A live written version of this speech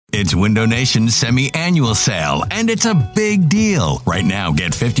It's Window Nation's semi-annual sale, and it's a big deal. Right now,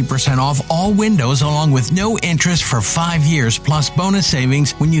 get 50% off all windows along with no interest for 5 years plus bonus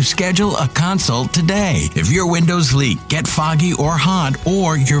savings when you schedule a consult today. If your windows leak, get foggy or hot,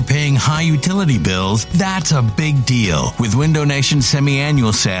 or you're paying high utility bills, that's a big deal. With Window Nation's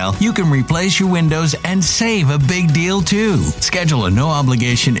semi-annual sale, you can replace your windows and save a big deal too. Schedule a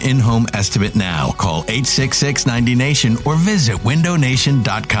no-obligation in-home estimate now. Call 866-90NATION or visit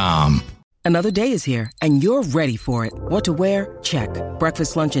windownation.com. Another day is here, and you're ready for it. What to wear? Check.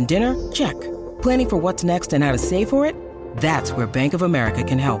 Breakfast, lunch, and dinner? Check. Planning for what's next and how to save for it? That's where Bank of America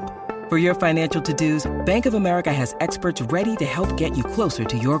can help. For your financial to-dos, Bank of America has experts ready to help get you closer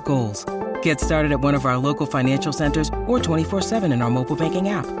to your goals. Get started at one of our local financial centers or 24/7 in our mobile banking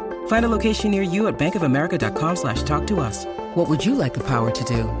app. Find a location near you at bankofamerica.com/talktous. What would you like the power to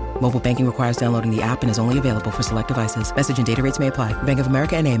do? Mobile banking requires downloading the app and is only available for select devices. Message and data rates may apply. Bank of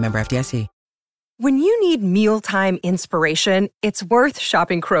America N.A., member FDIC. When you need mealtime inspiration, it's worth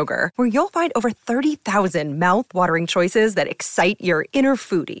shopping Kroger, where you'll find over 30,000 mouth-watering choices that excite your inner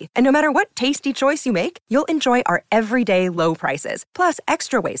foodie. And no matter what tasty choice you make, you'll enjoy our everyday low prices, plus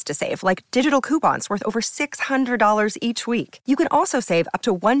extra ways to save, like digital coupons worth over $600 each week. You can also save up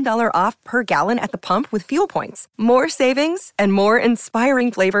to $1 off per gallon at the pump with fuel points. More savings and more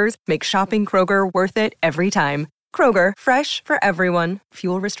inspiring flavors make shopping Kroger worth it every time. Kroger, fresh for everyone.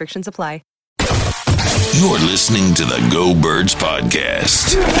 Fuel restrictions apply. You're listening to the Go Birds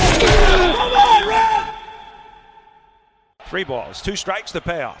podcast. 3 balls, 2 strikes, the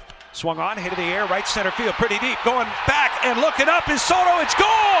payoff. Swung on, hit in the air, right center field, pretty deep. Going back and looking up is Soto. It's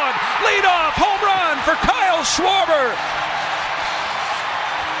gone! Leadoff home run for Kyle Schwarber.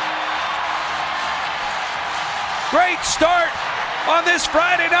 Great start on this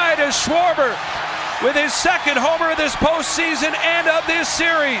Friday night as Schwarber with his second homer of this postseason and of this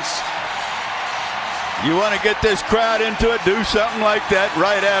series. You want to get this crowd into it, do something like that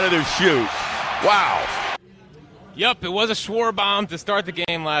right out of the chute. Wow. Yep, it was a Schwarber bomb to start the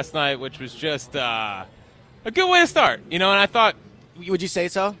game last night, which was just a good way to start. You know, and I thought... Would you say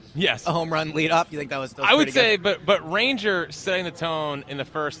so? Yes. A home run leadoff? You think that was I would say, good? but Ranger setting the tone in the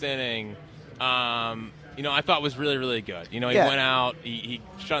first inning, I thought was really, really good. You know, he went out, he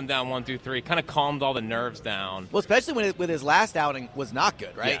shut down 1, 2, 3, kind of calmed all the nerves down. Well, especially with his last outing was not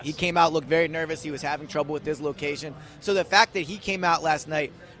good, right? Yes. He came out, looked very nervous. He was having trouble with his location. So the fact that he came out last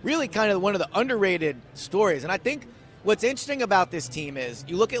night, really kind of one of the underrated stories. And I think what's interesting about this team is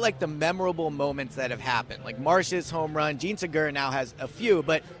you look at like the memorable moments that have happened, like Marsh's home run. Gene Segura now has a few,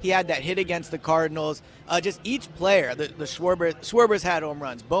 but he had that hit against the Cardinals. Just each player, the Schwarber's had home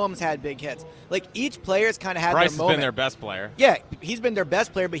runs. Boehm's had big hits. Like each player's kind of had Bryce their moment. Has been their best player. Yeah, he's been their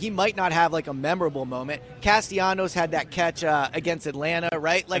best player, but he might not have like a memorable moment. Castellanos had that catch against Atlanta,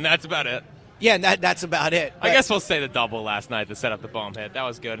 right? Like, and that's about it. Yeah, and that's about it. I guess we'll say the double last night to set up the Boehm hit. That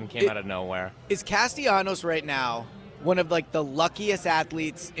was good and came out of nowhere. Is Castellanos right now one of like the luckiest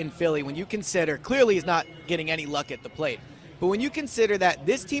athletes in Philly when you consider, clearly he's not getting any luck at the plate, but when you consider that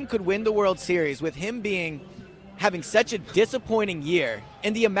this team could win the World Series with him having such a disappointing year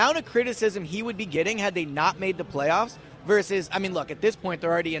and the amount of criticism he would be getting had they not made the playoffs versus, I mean, look, at this point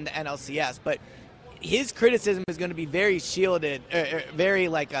they're already in the NLCS, but his criticism is going to be very shielded, very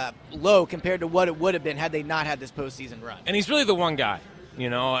low compared to what it would have been had they not had this postseason run. And he's really the one guy. You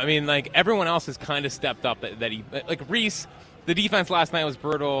know, I mean, like, everyone else has kind of stepped up that he, like, Reese, the defense last night was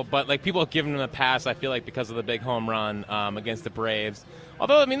brutal, but, like, people have given him a pass, I feel like, because of the big home run against the Braves.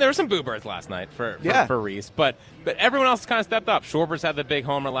 Although, I mean, there were some boo birds last night for Reese, but everyone else kind of stepped up. Schwarber's had the big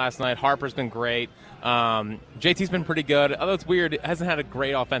homer last night. Harper's been great. JT's been pretty good. Although it's weird, hasn't had a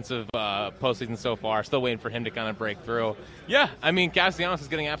great offensive postseason so far. Still waiting for him to kind of break through. Yeah, I mean, Castellanos is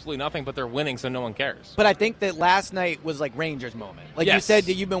getting absolutely nothing, but they're winning, so no one cares. But I think that last night was like Rangers' moment. Like you said,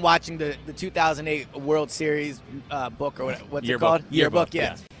 that you've been watching the 2008 World Series book or what's it called? Yearbook,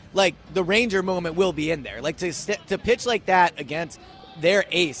 yeah. Like the Ranger moment will be in there. Like to pitch like that against their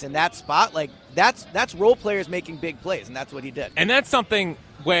ace in that spot, like that's role players making big plays, and that's what he did. And that's something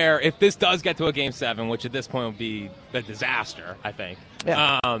where if this does get to a Game 7, which at this point would be a disaster, I think,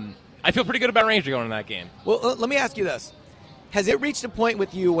 I feel pretty good about Ranger going in that game. Well, let me ask you this. Has it reached a point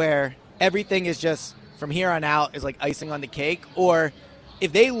with you where everything is just from here on out is like icing on the cake? Or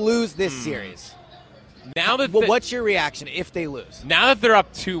if they lose this series, now that what's your reaction if they lose? Now that they're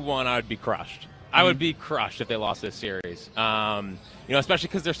up 2-1, I would be crushed. I would be crushed if they lost this series. Especially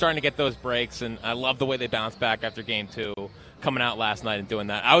because they're starting to get those breaks, and I love the way they bounced back after Game 2, coming out last night and doing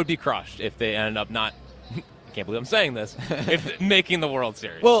that. I would be crushed if they ended up not I can't believe I'm saying this, if making the World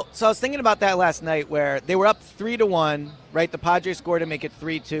Series. Well, so I was thinking about that last night where they were up 3-1, right? The Padres scored to make it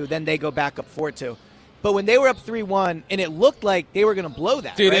 3-2. Then they go back up 4-2. But when they were up 3-1, and it looked like they were going to blow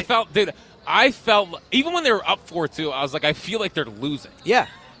that, dude, right? I felt, even when they were up 4-2, I was like, I feel like they're losing. Yeah.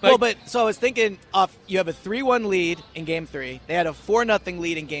 So I was thinking, you have a 3-1 lead in Game 3. They had a 4-0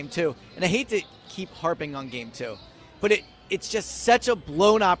 lead in Game 2. And I hate to keep harping on Game 2, but it's just such a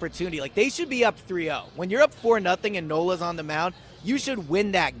blown opportunity. Like, they should be up 3-0. When you're up 4-0 and Nola's on the mound, you should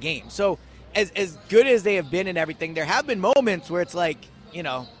win that game. So as good as they have been and everything, there have been moments where it's like, you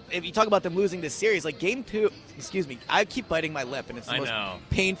know, if you talk about them losing this series, like Game 2, I keep biting my lip, and it's the most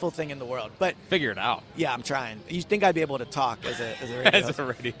painful thing in the world. But figure it out. Yeah, I'm trying. You think I'd be able to talk as a radio as a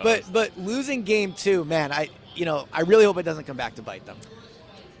radio host. But losing Game 2, man, I really hope it doesn't come back to bite them.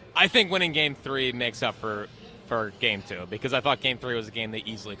 I think winning Game 3 makes up for Game 2, because I thought Game 3 was a game they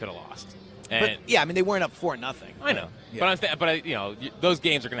easily could have lost. But, yeah, I mean, they weren't up 4-0. I know. Yeah. But you know, those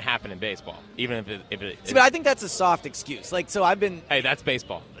games are going to happen in baseball, even if it. See, but I think that's a soft excuse. Like, so I've been. Hey, that's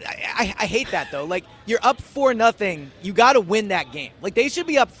baseball. I hate that, though. Like, you're up 4-0. You got to win that game. Like, they should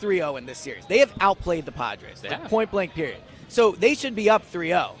be up 3-0 in this series. They have outplayed the Padres. Like, point blank, period. So they should be up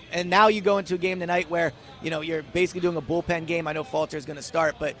 3-0. And now you go into a game tonight where, you know, you're basically doing a bullpen game. I know Falter's going to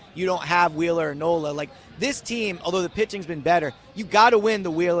start, but you don't have Wheeler or Nola. Like, this team, although the pitching's been better, you got to win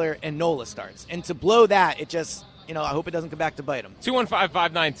the Wheeler and Nola starts. And to blow that, it just, you know, I hope it doesn't come back to bite them.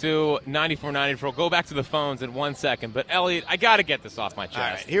 215-592-9494. We'll go back to the phones in 1 second. But, Elliot, I got to get this off my chest. All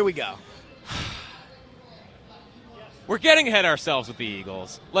right, here we go. We're getting ahead of ourselves with the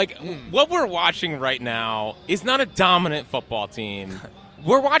Eagles. Like, what we're watching right now is not a dominant football team.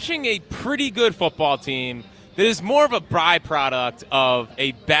 We're watching a pretty good football team that is more of a byproduct of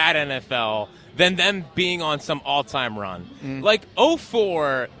a bad NFL than them being on some all-time run. Like,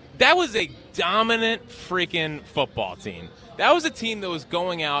 04, that was a dominant freaking football team. That was a team that was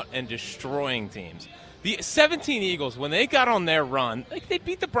going out and destroying teams. The 17 Eagles, when they got on their run, like, they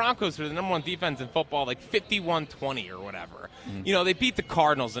beat the Broncos for the number one defense in football, like 51-20 or whatever. You know, they beat the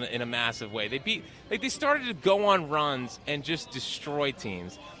Cardinals in a massive way. They started to go on runs and just destroy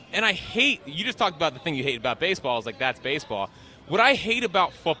teams. And I hate, you just talked about the thing you hate about baseball, is like, that's baseball. What I hate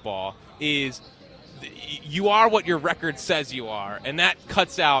about football is you are what your record says you are, and that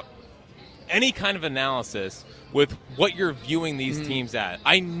cuts out any kind of analysis with what you're viewing these teams at.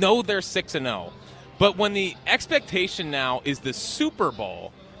 I know they're 6-0. But when the expectation now is the Super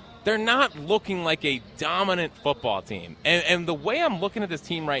Bowl, they're not looking like a dominant football team. And the way I'm looking at this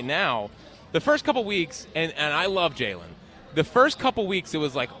team right now, the first couple weeks, and I love Jalen, the first couple weeks it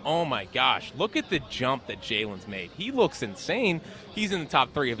was like, oh my gosh, look at the jump that Jalen's made. He looks insane. He's in the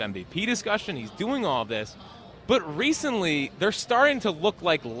top 3 of MVP discussion. He's doing all this. But recently, they're starting to look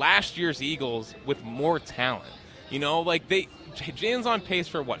like last year's Eagles with more talent. You know, like Jalen's on pace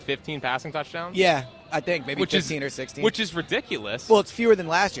for, 15 passing touchdowns? Yeah, I think maybe 15 or 16. Which is ridiculous. Well, it's fewer than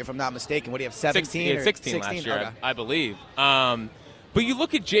last year, if I'm not mistaken. What do you have, 17 or 16 last year, okay. I believe. But you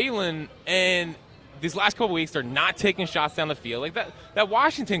look at Jalen, and these last couple weeks, they're not taking shots down the field. Like that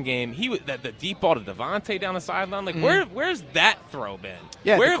Washington game, the deep ball to Devontae down the sideline. Like, where's that throw been?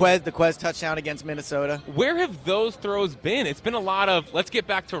 Yeah, the Quez touchdown against Minnesota. Where have those throws been? It's been a lot of, let's get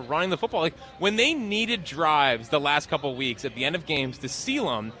back to running the football. Like, when they needed drives the last couple weeks at the end of games to seal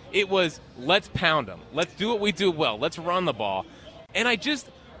them, it was, let's pound them. Let's do what we do well. Let's run the ball. And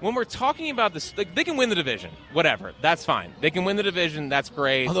when we're talking about this, like, they can win the division. Whatever. That's fine. They can win the division. That's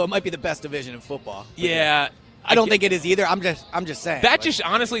great. Although it might be the best division in football. Yeah. I don't think it is either. I'm just saying. That just,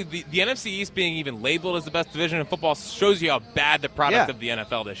 honestly, the NFC East being even labeled as the best division in football shows you how bad the product of the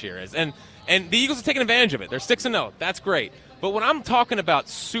NFL this year is. And the Eagles are taking advantage of it. They're 6-0. That's great. But when I'm talking about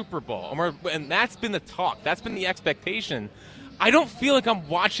Super Bowl, and that's been the talk, that's been the expectation, I don't feel like I'm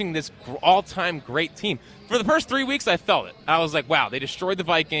watching this all-time great team. For the first 3 weeks, I felt it. I was like, wow, they destroyed the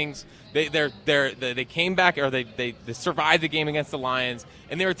Vikings. They came back, or they survived the game against the Lions,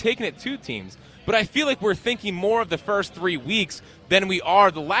 and they were taking it to teams. But I feel like we're thinking more of the first 3 weeks than we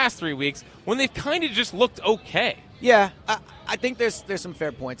are the last 3 weeks, when they've kind of just looked okay. Yeah, I think there's some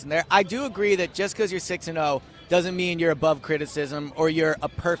fair points in there. I do agree that just because you're 6-0 doesn't mean you're above criticism or you're a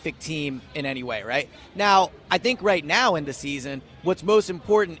perfect team in any way, right? Now, I think right now in the season, what's most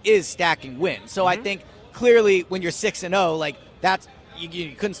important is stacking wins. So I think clearly when you're 6-0, like, that's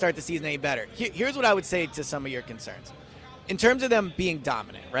you couldn't start the season any better. Here's what I would say to some of your concerns. In terms of them being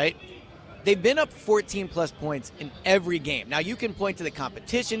dominant, right? They've been up 14-plus points in every game. Now, you can point to the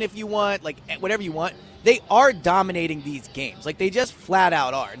competition if you want, like, whatever you want. They are dominating these games. Like, they just flat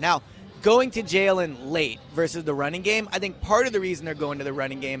out are. Now, going to Jalen late versus the running game, I think part of the reason they're going to the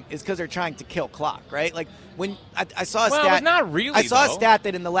running game is because they're trying to kill clock, right? Like when I saw a stat. Not really. I saw a stat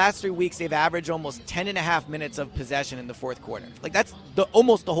that in the last 3 weeks they've averaged almost 10.5 minutes of possession in the fourth quarter. Like that's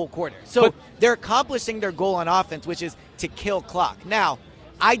almost the whole quarter. So they're accomplishing their goal on offense, which is to kill clock. Now,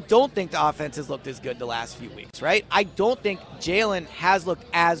 I don't think the offense has looked as good the last few weeks, right? I don't think Jalen has looked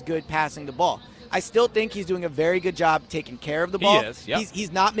as good passing the ball. I still think he's doing a very good job taking care of the ball. He is, yep.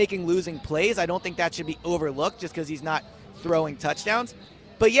 He's not making losing plays. I don't think that should be overlooked just because he's not throwing touchdowns.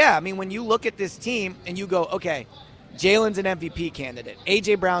 But, yeah, I mean, when you look at this team and you go, okay, Jalen's an MVP candidate.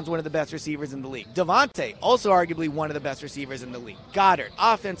 A.J. Brown's one of the best receivers in the league. Devontae, also arguably one of the best receivers in the league. Goddard,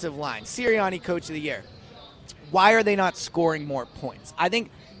 offensive line. Sirianni, coach of the year. Why are they not scoring more points? I think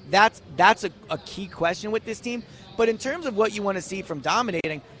that's a key question with this team. But in terms of what you want to see from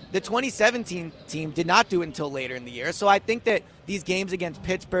dominating, the 2017 team did not do it until later in the year. So I think that these games against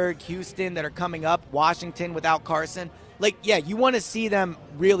Pittsburgh, Houston that are coming up, Washington without Carson, like, yeah, you want to see them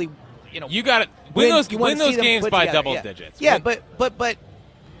really, you got to win those games by double digits. Yeah, but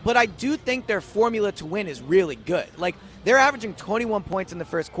I do think their formula to win is really good. Like, they're averaging 21 points in the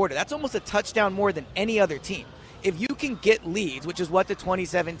first quarter. That's almost a touchdown more than any other team. If you can get leads, which is what the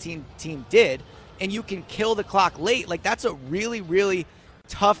 2017 team did, and you can kill the clock late, like, that's a really, really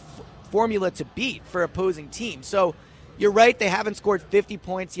tough formula to beat for opposing teams. So you're right, they haven't scored 50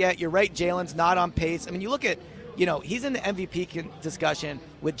 points yet. You're right, Jalen's not on pace. I mean, you look at, he's in the MVP discussion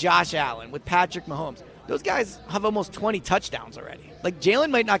with Josh Allen, with Patrick Mahomes. Those guys have almost 20 touchdowns already. Like, Jalen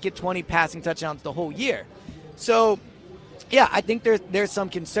might not get 20 passing touchdowns the whole year. So, yeah, I think there's some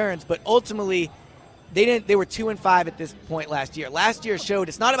concerns, but ultimately they were 2-5 at this point last year. Last year showed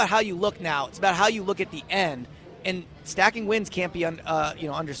it's not about how you look now, it's about how you look at the end. And stacking wins can't be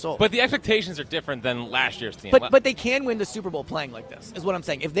undersold. But the expectations are different than last year's team. But they can win the Super Bowl playing like this, is what I'm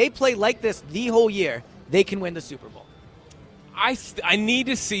saying. If they play like this the whole year, they can win the Super Bowl. I need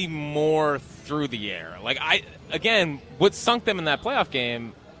to see more through the air. Like, what sunk them in that playoff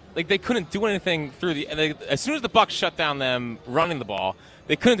game, like, they couldn't do anything through as soon as the Bucs shut down them running the ball,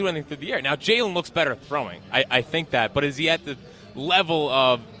 they couldn't do anything through the air. Now, Jalen looks better throwing. I think that. But is he at the level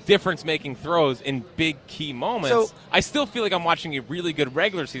of difference-making throws in big key moments? So, I still feel like I'm watching a really good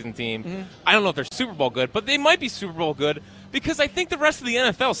regular season team. Mm-hmm. I don't know if they're Super Bowl good, but they might be Super Bowl good because I think the rest of the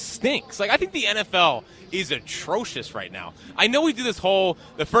NFL stinks. Like, I think the NFL is atrocious right now. I know we do this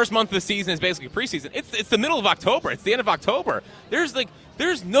the first month of the season is basically preseason. It's the middle of October. It's the end of October.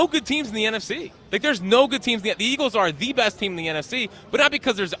 There's no good teams in the NFC. Like, there's no good teams. The Eagles are the best team in the NFC, but not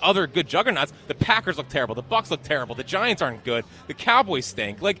because there's other good juggernauts. The Packers look terrible. The Bucs look terrible. The Giants aren't good. The Cowboys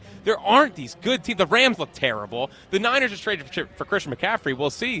stink. Like, there aren't these good teams. The Rams look terrible. The Niners just traded for Christian McCaffrey.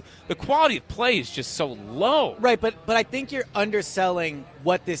 We'll see. The quality of play is just so low. Right, but I think you're underselling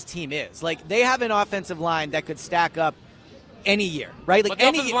what this team is. Like, they have an offensive line that could stack up any year, right? Like, but the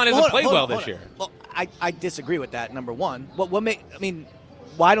offensive line hasn't played well this year. Well, I disagree with that, number one.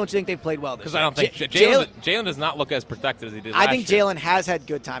 Why don't you think they've played well this year? Because I don't think Jalen does not look as protected as he did last year. I think Jalen has had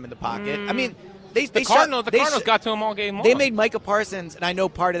good time in the pocket. I mean, the Cardinals got to him all game long. They made Micah Parsons, and I know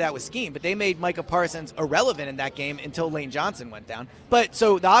part of that was scheme, but they made Micah Parsons irrelevant in that game until Lane Johnson went down. But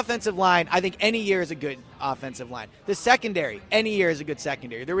so the offensive line, I think any year is a good offensive line. The secondary, any year is a good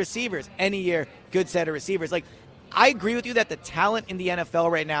secondary. The receivers, any year, good set of receivers. Like, I agree with you that the talent in the NFL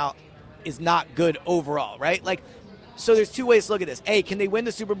right now is not good overall, right? Like, so there's two ways to look at this. A, can they win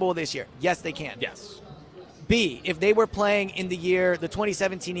the Super Bowl this year? Yes, they can. Yes. B, if they were playing in the year the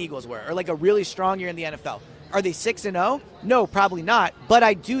 2017 Eagles were, or like a really strong year in the NFL, are they 6-0? No, probably not. But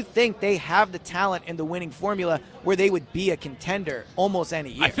I do think they have the talent and the winning formula where they would be a contender almost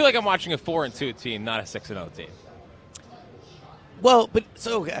any year. I feel like I'm watching a 4-2 team, not a 6-0 team. Well, but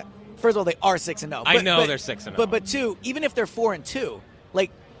so first of all, they are 6-0. I know they're 6-0. But two, even if they're 4-2,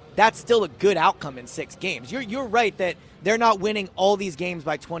 like, that's still a good outcome in 6 games. You're right that they're not winning all these games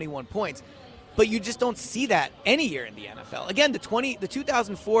by 21 points, but you just don't see that any year in the NFL. Again, the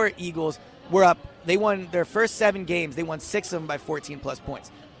 2004 Eagles were up. They won their first 7 games. They won 6 of them by 14-plus points.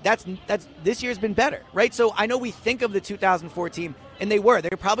 That's this year's been better, right? So I know we think of the 2004 team, and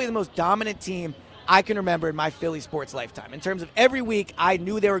they're probably the most dominant team I can remember in my Philly sports lifetime. In terms of every week, I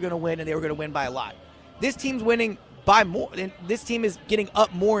knew they were going to win, and they were going to win by a lot. This team's winning by more, and this team is getting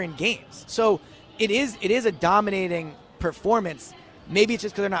up more in games. So it is a dominating performance. Maybe it's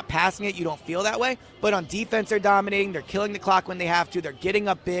just because they're not passing it, you don't feel that way. But on defense, they're dominating. They're killing the clock when they have to. They're getting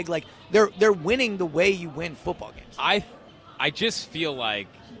up big. Like, they're winning the way you win football games. I just feel like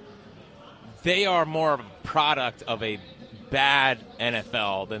they are more of a product of a bad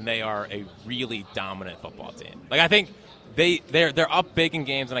NFL than they are a really dominant football team. Like, I think they're up big in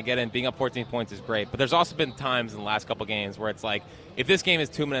games, and I get it, and being up 14 points is great. But there's also been times in the last couple games where it's like, if this game is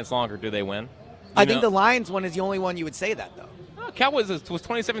 2 minutes longer, do they win? I think the Lions one is the only one you would say that, though. Cowboys was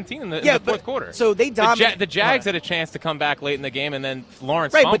 2017 in the fourth quarter. So they dominated. The Jags had a chance to come back late in the game, and then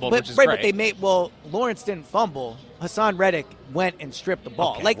Lawrence fumbled, which is great. But they Lawrence didn't fumble. Hassan Reddick went and stripped the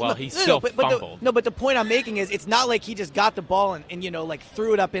ball. Okay, he still fumbled. But the point I'm making is it's not like he just got the ball and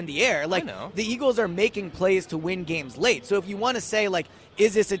threw it up in the air. Like, the Eagles are making plays to win games late. So if you want to say, like,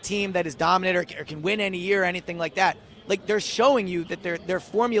 is this a team that is dominant or can win any year or anything like that, like, they're showing you that their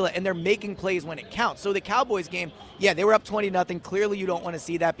formula and they're making plays when it counts. So the Cowboys game, yeah, they were up 20-0. Clearly you don't want to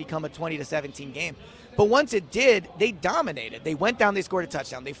see that become a 20-17 game. But once it did, they dominated. They went down, they scored a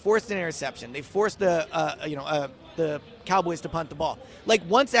touchdown. They forced an interception. They forced the Cowboys to punt the ball. Like,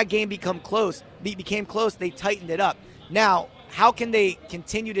 once that game became close, they tightened it up. Now, how can they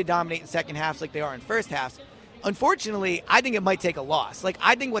continue to dominate in second halves like they are in first halves? Unfortunately, I think it might take a loss. Like,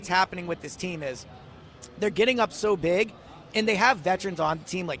 I think what's happening with this team is they're getting up so big, and they have veterans on the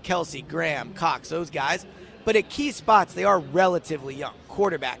team like Kelsey, Graham, Cox, those guys. But at key spots, they are relatively young.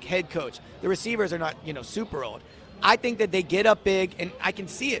 Quarterback, head coach. The receivers are not, super old. I think that they get up big, and I can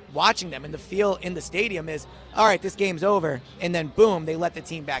see it watching them, and the feel in the stadium is, all right, this game's over, and then boom, they let the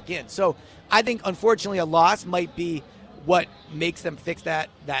team back in. So I think, unfortunately, a loss might be what makes them fix that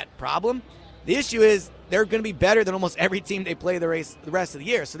problem. The issue is they're going to be better than almost every team they play the rest of the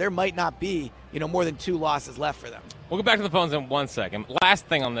year, so there might not be, more than 2 losses left for them. We'll go back to the phones in 1 second. Last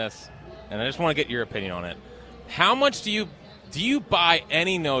thing on this, and I just want to get your opinion on it. How much do you buy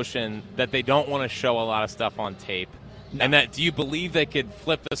any notion that they don't want to show a lot of stuff on tape? No. And that do you believe they could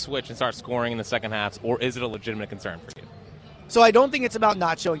flip the switch and start scoring in the second half, or is it a legitimate concern for you? So I don't think it's about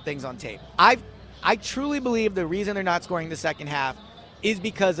not showing things on tape. I truly believe the reason they're not scoring the second half is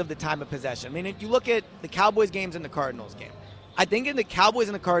because of the time of possession. I mean, if you look at the Cowboys games and the Cardinals game, I think in the Cowboys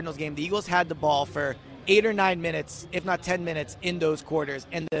and the Cardinals game, the Eagles had the ball for 8 or 9 minutes, if not 10 minutes, in those quarters,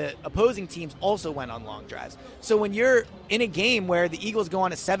 and the opposing teams also went on long drives. So when you're in a game where the Eagles go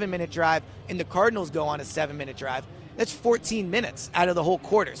on a 7-minute drive and the Cardinals go on a 7-minute drive, that's 14 minutes out of the whole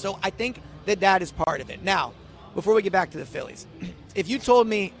quarter. So I think that is part of it. Now, before we get back to the Phillies, if you told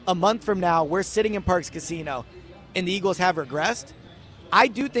me a month from now we're sitting in Parx Casino and the Eagles have regressed, I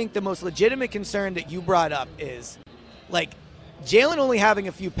do think the most legitimate concern that you brought up is, like, Jalen only having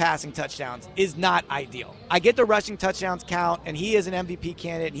a few passing touchdowns is not ideal. I get the rushing touchdowns count, and he is an MVP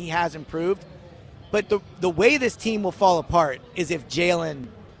candidate, and he has improved. But the way this team will fall apart is if Jalen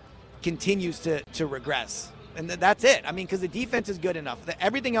continues to regress. And that's it. I mean, because the defense is good enough.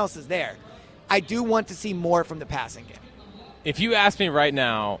 Everything else is there. I do want to see more from the passing game. If you ask me right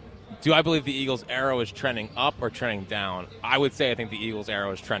now, do I believe the Eagles' arrow is trending up or trending down, I would say I think the Eagles'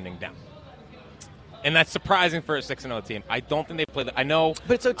 arrow is trending down. And that's surprising for a 6-0 team. I don't think they play I know.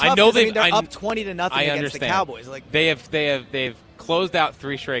 But it's so tough. They're up 20-0 against the Cowboys. Like, they've closed out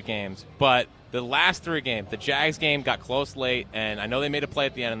 3 straight games, but the last 3 games, the Jags game got close late, and I know they made a play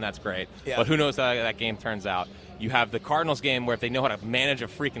at the end, and that's great. Yeah. But who knows how that game turns out? You have the Cardinals game where if they know how to manage a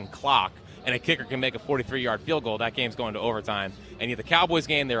freaking clock and a kicker can make a 43-yard field goal, that game's going to overtime. And you have the Cowboys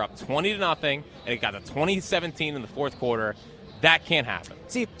game, they're up 20-0, and it got to 20-17 in the fourth quarter. That can't happen.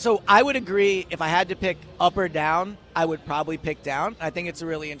 See, so I would agree if I had to pick up or down, I would probably pick down. I think it's a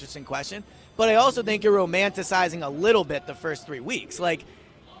really interesting question. But I also think you're romanticizing a little bit the first 3 weeks. Like,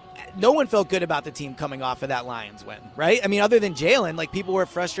 no one felt good about the team coming off of that Lions win, right? I mean, other than Jalen, like, people were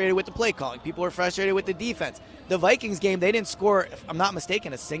frustrated with the play calling. People were frustrated with the defense. The Vikings game, they didn't score, if I'm not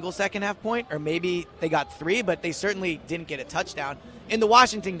mistaken, a single second-half point, or maybe they got 3, but they certainly didn't get a touchdown. In the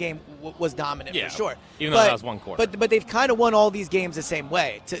Washington game was dominant for sure. Even though that was one quarter. But they've kind of won all these games the same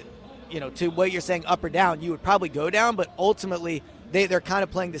way. To what you're saying up or down, you would probably go down, but ultimately they're kind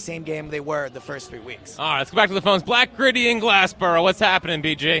of playing the same game they were the first 3 weeks. All right, let's go back to the phones. Black Gritty in Glassboro. What's happening,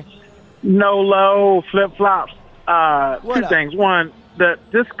 BG? No low, flip-flops. 2 things. One,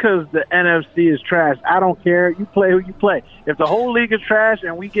 just because the NFC is trash, I don't care. You play who you play. If the whole league is trash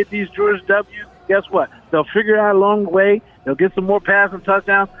and we get these George W's, guess what? They'll figure it out along the way. They'll get some more passing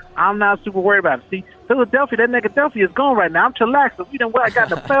touchdowns. I'm not super worried about it. See, Philadelphia, that Negadelphia is gone right now. I'm chillaxed. If we done got in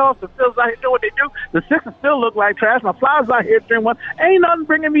the playoffs, the Phils out here doing what they do. The Sixers still look like trash. My Flyers out here doing one. Ain't nothing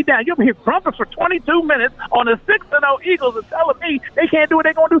bringing me down. You'll be here grumping for 22 minutes on the 6-0 Eagles and telling me they can't do what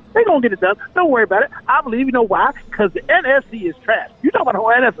they're going to do. They're going to get it done. Don't worry about it. I believe. You know why? Because the NFC is trash. You talk about the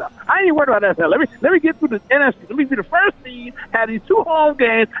whole NFL. I ain't even worried about NFL. Let me get through the NFC. Let me be the first seed, have these 2 home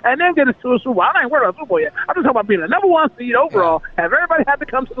games, and then get us to a Super Bowl. I ain't worried about Super Bowl yet. I'm just talking about being the number 1 seed overall. Have everybody have to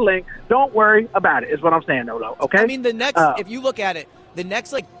come to the link. Don't worry about it, is what I'm saying, though. Okay? I mean, the next, if you look at it, the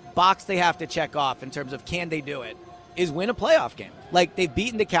next, box they have to check off in terms of can they do it is win a playoff game. Like, they've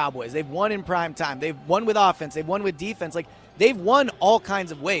beaten the Cowboys. They've won in prime time. They've won with offense. They've won with defense. Like, they've won all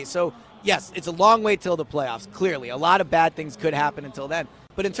kinds of ways. So, yes, it's a long way till the playoffs, clearly. A lot of bad things could happen until then.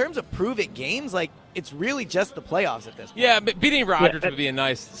 But in terms of prove-it games, like, it's really just the playoffs at this point. Yeah, but beating Rodgers would be a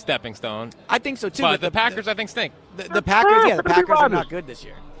nice stepping stone. I think so, too. But the Packers, I think, stink. The Packers, the Packers are not good this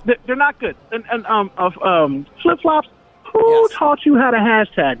year. They're not good. And flip-flops, who taught you how to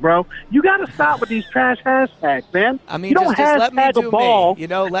hashtag, bro? You got to stop with these trash hashtags, man. I mean, you don't just let me do a ball me. You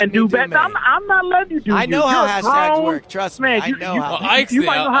know, let and me do bad. me. I'm not letting you do I know how hashtags grown. work. Trust me. Man, I know how. You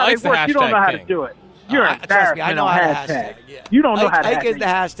might know how they work. You don't know how to do it. You're trust me, I know how to hashtag. Yeah. You don't know how to Ike is the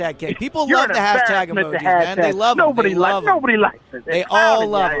hashtag king. People love the hashtag emojis, man. They love them. Nobody likes it. They all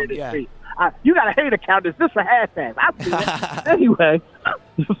love them, yeah. You got a hate account. Is this a hashtag? I see it. Anyway,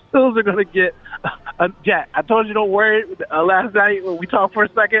 the Phils are going to get Jack. I told you don't worry. Last night when we talked for a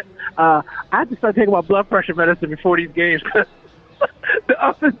second, I had to start taking my blood pressure medicine before these games because the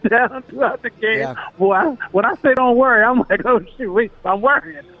up and down throughout the game. Yeah. Boy, when I say don't worry, I'm like, oh shoot, wait, I'm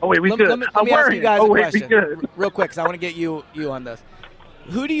worrying. Oh wait, we good. Let me ask you guys a question, real quick, because I want to get you on this.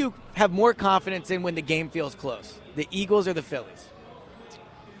 Who do you have more confidence in when the game feels close? The Eagles or the Phillies?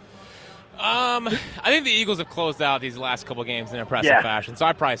 I think the Eagles have closed out these last couple games in impressive fashion, so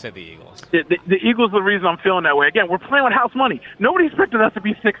I'd probably say the Eagles. The Eagles are the reason I'm feeling that way. Again, we're playing with house money. Nobody expected us to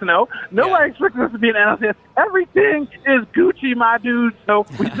be 6-0. Nobody expected us to be an NLCS. Everything is Gucci, my dude, so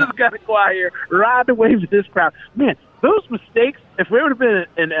we just got to go out here, ride the wave of this crowd. Man, those mistakes, if we would have been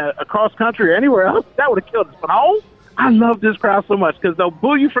in a cross-country or anywhere else, that would have killed us. But home, I love this crowd so much because they'll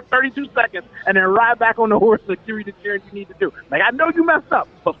boo you for 32 seconds and then ride back on the horse to give you the cheering you need to do. Like, I know you messed up,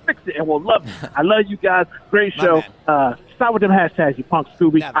 but fix it and we'll love you. I love you guys. Great show. Stop with them hashtags, you punk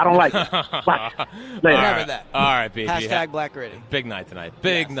Scooby. Never. I don't like it. Bye. Later. Never that. All right, baby. Hashtag Black Ready. Big night tonight.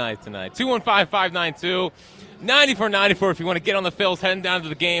 Big night tonight. 215-592-9494. If you want to get on the Phils, heading down to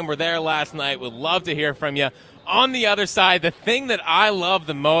the game. We're there last night. We'd love to hear from you. On the other side, the thing that I love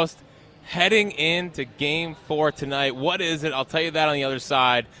the most heading into Game 4 tonight. What is it? I'll tell you that on the other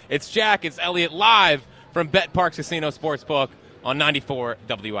side. It's Jack. It's Elliot live from Bet Parks Casino Sportsbook on 94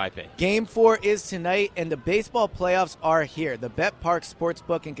 WIP. Game 4 is tonight, and the baseball playoffs are here. The Bet Parks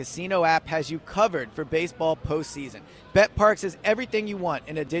Sportsbook and Casino app has you covered for baseball postseason. Bet Parks is everything you want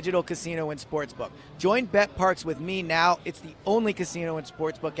in a digital casino and sportsbook. Join Bet Parks with me now. It's the only casino and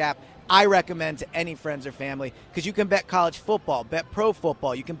sportsbook app I recommend to any friends or family because you can bet college football, bet pro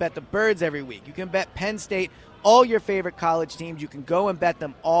football. You can bet the Birds every week. You can bet Penn State, all your favorite college teams. You can go and bet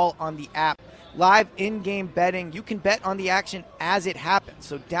them all on the app. Live in-game betting. You can bet on the action as it happens.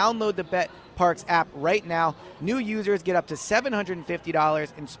 So download the Bet Parks app right now. New users get up to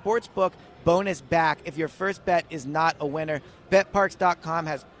 $750 in sportsbook bonus back if your first bet is not a winner. BetParks.com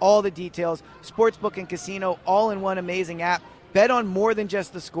has all the details. Sportsbook and casino all in one amazing app. Bet on more than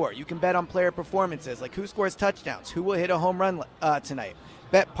just the score. You can bet on player performances, like who scores touchdowns, who will hit a home run tonight.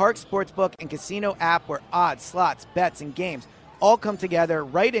 Bet Parks Sportsbook and Casino app where odds, slots, bets, and games all come together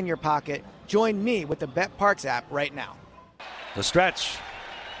right in your pocket. Join me with the Bet Parks app right now. The stretch.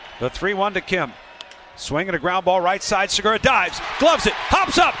 The 3-1 to Kim. Swinging a ground ball right side. Segura dives, gloves it,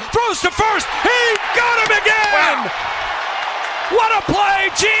 hops up, throws to first. He got him again! Wow. What a play!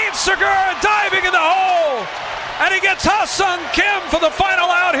 Gene Segura diving in the hole. And he gets Ha-Sung Kim for the final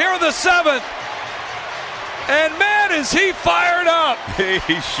out here in the 7th. And man, is he fired up.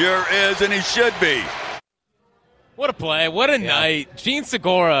 He sure is, and he should be. What a play. What a night. Gene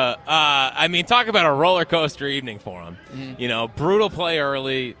Segura, I mean, talk about a roller coaster evening for him. Mm-hmm. You know, brutal play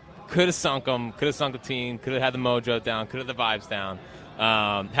early. Could have sunk him. Could have sunk the team. Could have had the mojo down. Could have the vibes down.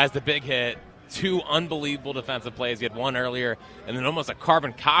 Has the big hit. 2 unbelievable defensive plays. He had one earlier and then almost a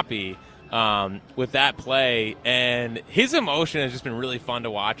carbon copy with that play, and his emotion has just been really fun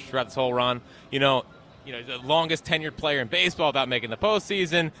to watch throughout this whole run. You know, the longest tenured player in baseball without making the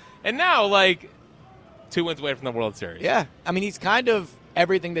postseason, and now, like, 2 wins away from the World Series. Yeah, I mean, he's kind of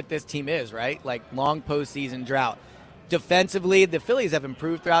everything that this team is, right? Like, long postseason drought. Defensively, the Phillies have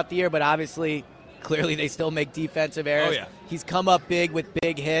improved throughout the year, but obviously, clearly they still make defensive errors. Oh, yeah. He's come up big with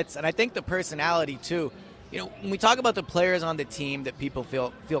big hits, and I think the personality, too. You know, when we talk about the players on the team that people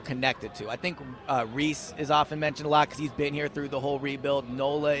feel connected to, I think Reese is often mentioned a lot because he's been here through the whole rebuild.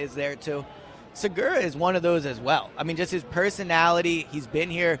 Nola is there too. Segura is one of those as well. I mean, just his personality. He's been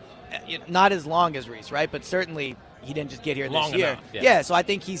here not as long as Reese, right? But certainly he didn't just get here this year. Yeah, so I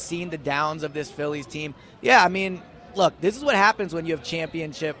think he's seen the downs of this Phillies team. Yeah, I mean, look, this is what happens when you have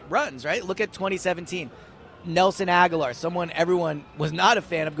championship runs, right? Look at 2017. Nelson Aguilar, someone everyone was not a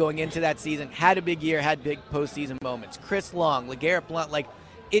fan of going into that season, had a big year, had big postseason moments. Chris Long, LeGarrette Blount, like,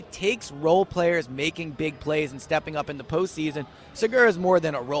 it takes role players making big plays and stepping up in the postseason. Segura is more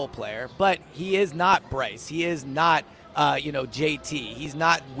than a role player, but he is not Bryce. He is not, JT. He's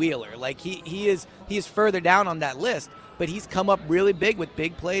not Wheeler. Like he is further down on that list, but he's come up really big with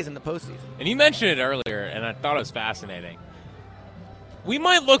big plays in the postseason. And you mentioned it earlier, and I thought it was fascinating. We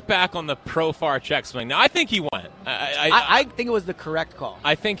might look back on the Profar check swing. Now, I think he went. I think it was the correct call.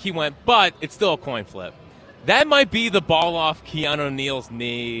 I think he went, but it's still a coin flip. That might be the ball off Keanu Neal's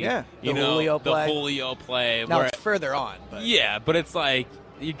knee. Yeah, the Julio play. Now it's further on. But. Yeah, but it's like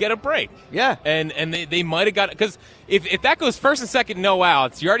you get a break. Yeah. And they might have got it. Because if that goes first and second, no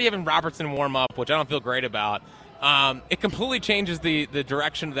outs, you're already having Robertson warm up, which I don't feel great about. It completely changes the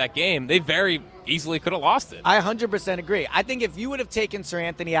direction of that game. They very easily could have lost it. I 100% agree. I think if you would have taken Sir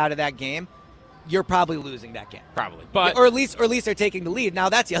Anthony out of that game, you're probably losing that game. Probably. But or at least they're taking the lead. Now,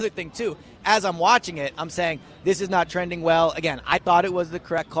 that's the other thing, too. As I'm watching it, I'm saying this is not trending well. Again, I thought it was the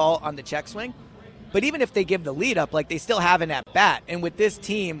correct call on the check swing. But even if they give the lead up, like they still have an at bat. And with this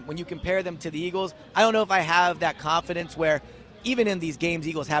team, when you compare them to the Eagles, I don't know if I have that confidence where even in these games,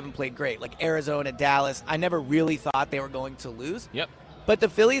 Eagles haven't played great. Like Arizona, Dallas, I never really thought they were going to lose. Yep. But the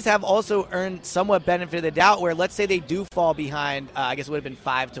Phillies have also earned somewhat benefit of the doubt where let's say they do fall behind, I guess it would have been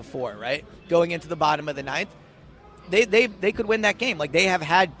 5-4, right? Going into the bottom of the ninth. They could win that game. Like they have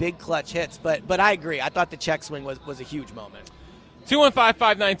had big clutch hits. But I agree. I thought the check swing was a huge moment.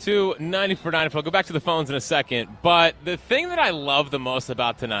 215-592-9494. I'll go back to the phones in a second. But the thing that I love the most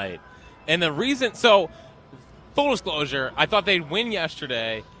about tonight, and the reason, so full disclosure, I thought they'd win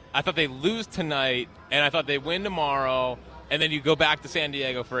yesterday. I thought they'd lose tonight. And I thought they'd win tomorrow. And then you go back to San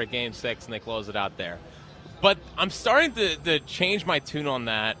Diego for a Game 6 and they close it out there. But I'm starting to change my tune on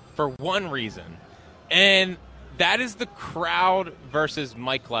that for one reason. And that is the crowd versus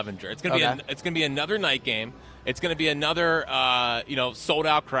Mike Clevinger. It's going to be another night game. It's going to be another sold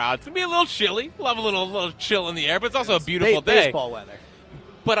out crowd. It's going to be a little chilly. We'll have a little chill in the air, but it's also a beautiful day. Baseball weather.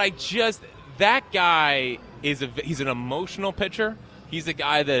 But that guy he's an emotional pitcher. He's a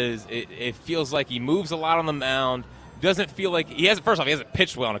guy that it feels like he moves a lot on the mound. Doesn't feel like he hasn't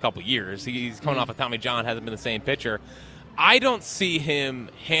pitched well in a couple years. He's coming off of Tommy John, hasn't been the same pitcher. I don't see him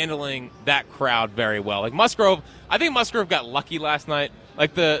handling that crowd very well. Like Musgrove, I think Musgrove got lucky last night.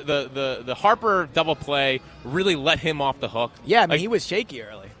 Like the Harper double play really let him off the hook. Yeah, I mean, he was shaky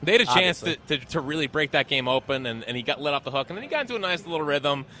early. They had a chance to really break that game open, and he got let off the hook, and then he got into a nice little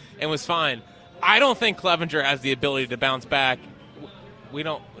rhythm and was fine. I don't think Clevinger has the ability to bounce back. We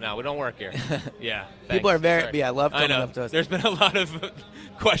don't work here. Yeah. People are I love coming up to us. There's been a lot of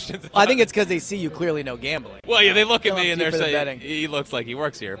questions. I think it's because they see you clearly know gambling. Well, yeah, they look at me and they're saying he looks like he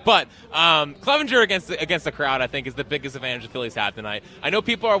works here. But Clevinger against the crowd, I think, is the biggest advantage the Phillies have tonight. I know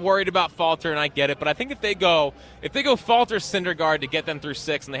people are worried about Falter, and I get it, but I think if they go Falter, Syndergaard to get them through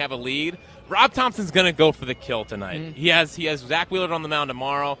 6 and they have a lead, Rob Thompson's going to go for the kill tonight. Mm-hmm. He has Zach Wheeler on the mound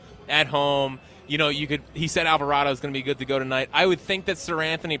tomorrow at home. He said Alvarado is going to be good to go tonight. I would think that Sir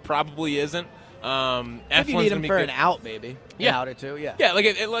Anthony probably isn't. If you need him for an out, maybe. An out or two, yeah. Yeah,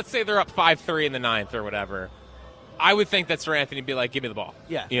 let's say they're up 5-3 in the 9th or whatever. I would think that Sir Anthony would be like, give me the ball.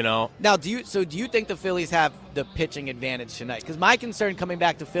 Yeah. Now, do you think the Phillies have the pitching advantage tonight? Because my concern coming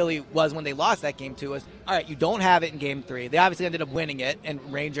back to Philly was when they lost that game 2 was, all right, you don't have it in game 3. They obviously ended up winning it, and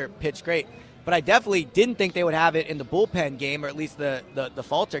Ranger pitched great. But I definitely didn't think they would have it in the bullpen game, or at least the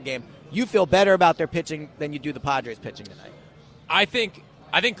Falter game. You feel better about their pitching than you do the Padres pitching tonight. I think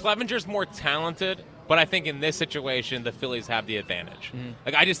Clevenger's more talented, but I think in this situation the Phillies have the advantage.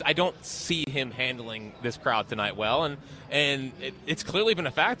 Mm-hmm. I don't see him handling this crowd tonight well, and it's clearly been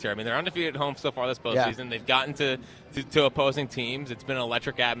a factor. I mean, they're undefeated at home so far this postseason. Yeah. They've gotten to opposing teams. It's been an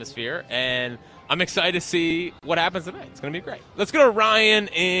electric atmosphere, and I'm excited to see what happens tonight. It's going to be great. Let's go to Ryan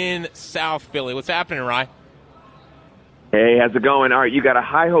in South Philly. What's happening, Ryan? Hey, how's it going? All right, you got a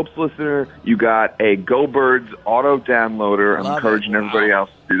High Hopes listener. You got a Go Birds auto downloader. I'm encouraging everybody else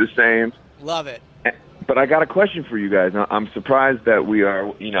to do the same. Love it. But I got a question for you guys. I'm surprised that we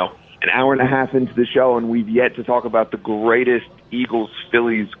are, an hour and a half into the show, and we've yet to talk about the greatest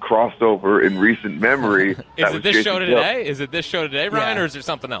Eagles-Phillies crossover in recent memory. Is it this show today, Ryan, or is there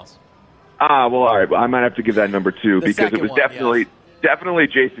something else? Well, all right. I might have to give that number 2 because it was definitely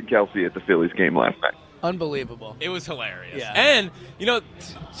Jason Kelce at the Phillies game last night. Unbelievable. It was hilarious. Yeah. And, to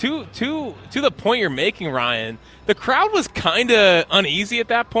the point you're making, Ryan, the crowd was kind of uneasy at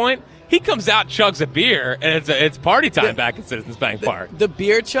that point. He comes out, chugs a beer, and it's party time back at Citizens Bank Park. The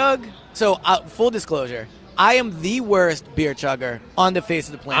beer chug, so full disclosure, I am the worst beer chugger on the face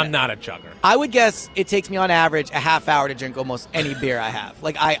of the planet. I'm not a chugger. I would guess it takes me on average a half hour to drink almost any beer I have.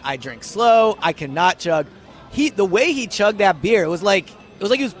 Like, I drink slow. I cannot chug. The way he chugged that beer, it was like it was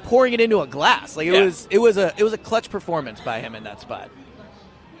like he was pouring it into a glass. Like it was a clutch performance by him in that spot.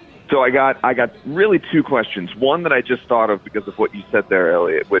 So I got really two questions. One that I just thought of because of what you said there,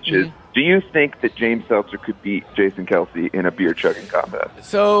 Elliot, which is, do you think that James Seltzer could beat Jason Kelce in a beer chugging contest?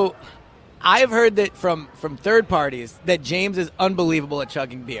 So I have heard that from third parties that James is unbelievable at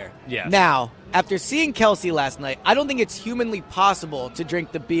chugging beer. Yes. Now, after seeing Kelce last night, I don't think it's humanly possible to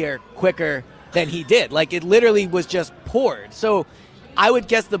drink the beer quicker than he did. Like, it literally was just poured. So I would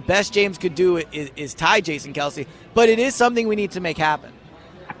guess the best James could do is tie Jason Kelce, but it is something we need to make happen.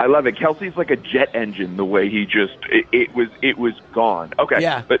 I love it. Kelce's like a jet engine. The way he just it was gone. Okay.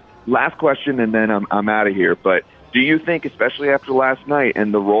 Yeah. But last question, and then I'm out of here. But do you think, especially after last night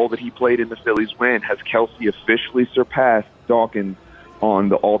and the role that he played in the Phillies' win, has Kelce officially surpassed Dawkins on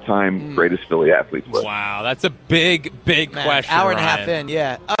the all-time greatest Philly athletes list? Wow, that's a big question. Hour and a Ryan. half in,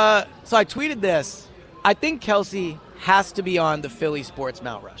 yeah. So I tweeted this. I think Kelce has to be on the Philly sports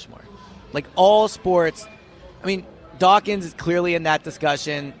Mount Rushmore. Like, all sports. I mean, Dawkins is clearly in that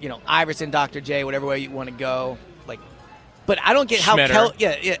discussion. You know, Iverson, Dr. J, whatever way you want to go. Like, but I don't get how I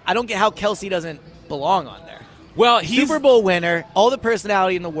don't get how Kelce doesn't belong on there. Well, he's Super Bowl winner, all the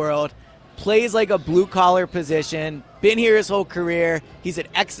personality in the world, plays like a blue collar position. Been here his whole career. He's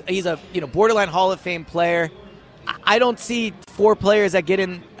a borderline Hall of Fame player. I don't see four players that get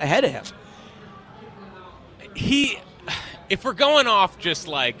in ahead of him. If we're going off just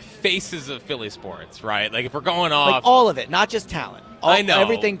like faces of Philly sports, right? Like if we're going off like all of it, not just talent. I know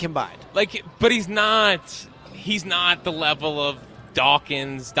everything combined. Like, but he's not the level of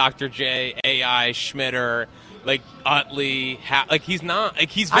Dawkins, Dr. J, AI, Schmitter, like Utley. Like he's not. Like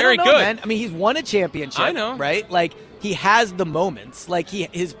he's very I don't know, good. Man. I mean, he's won a championship. I know, right? Like he has the moments. Like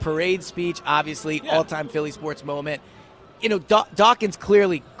his parade speech, obviously, all-time Philly sports moment. You know, Dawkins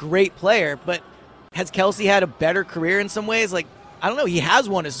clearly great player, but has Kelce had a better career in some ways? Like, I don't know. He has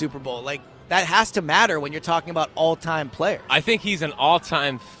won a Super Bowl. Like, that has to matter when you're talking about all-time players. I think he's an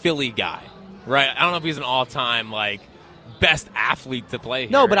all-time Philly guy, right? I don't know if he's an all-time, like, best athlete to play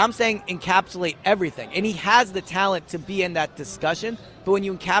here. No, but I'm saying encapsulate everything. And he has the talent to be in that discussion. But when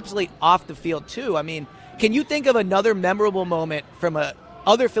you encapsulate off the field, too, I mean, can you think of another memorable moment from a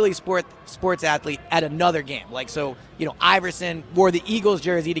other Philly sports athlete at another game? Like, so, you know, Iverson wore the Eagles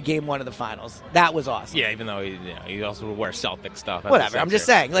jersey to game one of the finals. That was awesome. Yeah, even though he also would wear Celtic stuff. Whatever. I'm just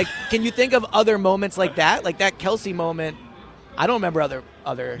saying. Like, can you think of other moments like that? Like that Kelce moment. I don't remember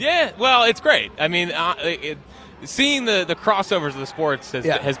other. Yeah, well, it's great. I mean, seeing the crossovers of the sports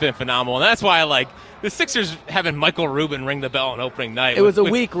has been phenomenal. And that's why, like, the Sixers having Michael Rubin ring the bell on opening night. It was a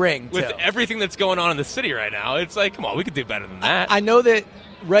weak ring, with too. everything that's going on in the city right now. It's like, come on, we could do better than that. I know that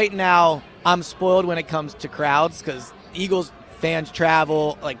right now I'm spoiled when it comes to crowds because Eagles fans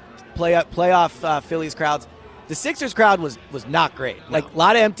travel, like playoff Phillies crowds. The Sixers crowd was not great. No. Like, a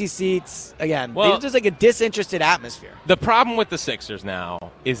lot of empty seats. Again, it was just like a disinterested atmosphere. The problem with the Sixers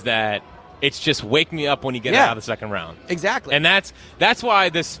now is that it's just wake me up when you get out of the second round. Exactly. And that's why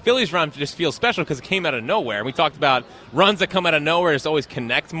this Phillies run just feels special because it came out of nowhere. And we talked about runs that come out of nowhere just always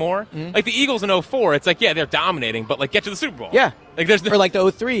connect more. Mm-hmm. Like the Eagles in 2004, it's like, yeah, they're dominating, but like get to the Super Bowl. Yeah. Like or like the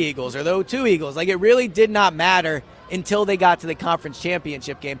 2003 Eagles or the 2002 Eagles. Like it really did not matter until they got to the conference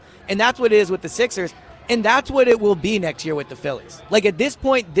championship game. And that's what it is with the Sixers. And that's what it will be next year with the Phillies. Like at this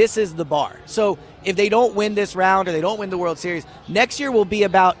point, this is the bar. So if they don't win this round or they don't win the World Series, next year will be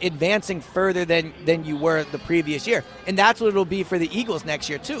about advancing further than you were the previous year. And that's what it'll be for the Eagles next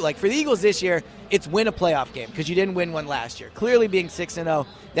year, too. Like for the Eagles this year, it's win a playoff game because you didn't win one last year. Clearly being 6-0,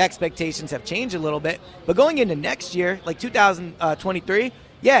 the expectations have changed a little bit. But going into next year, like 2023,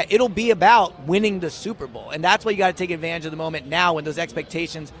 yeah, it'll be about winning the Super Bowl. And that's why you got to take advantage of the moment now when those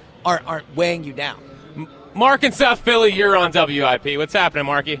expectations aren't weighing you down. Mark in South Philly, you're on WIP. What's happening,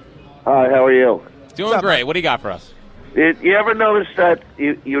 Marky? Hi, how are you? Doing great. What do you got for us? You ever notice that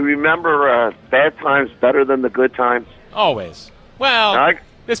you remember bad times better than the good times? Always. Well,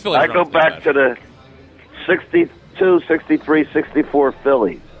 this Philly. I go back to the 62, 63, 64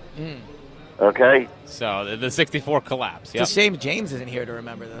 Phillies. Mm. Okay? So the 64 collapse. Yep. It's a shame James isn't here to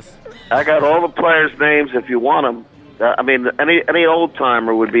remember this. I got all the players' names if you want them. I mean, any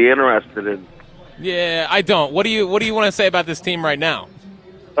old-timer would be interested in. Yeah, I don't. What do you want to say about this team right now?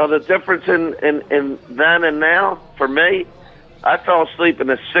 The difference in then and now, for me, I fell asleep in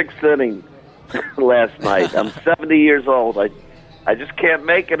the sixth inning last night. I'm 70 years old. I just can't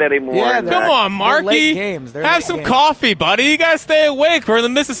make it anymore. Yeah, come on, Marky. Late games. Have some coffee, buddy. You got to stay awake. We're in the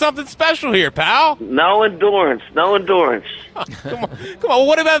midst of something special here, pal. No endurance. No endurance. Come on.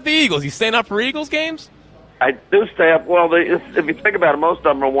 What about the Eagles? You staying up for Eagles games? I do stay up. Well, if you think about it, most of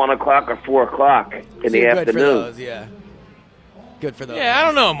them are 1 o'clock or 4 o'clock in the afternoon. Good for those, yeah. Good for those. Yeah, I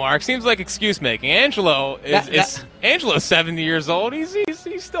don't know, Mark. Seems like excuse making. Angelo Angelo's 70 years old. He's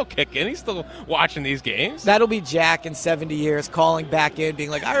still kicking. He's still watching these games. That'll be Jack in 70 years calling back in,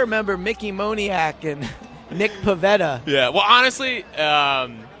 being like, I remember Mickey Moniak and Nick Pavetta. Yeah. Well, honestly,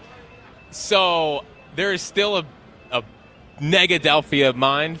 so there is still a Negadelphia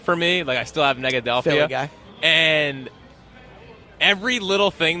mind for me. Like, I still have Negadelphia. Philly guy. And every little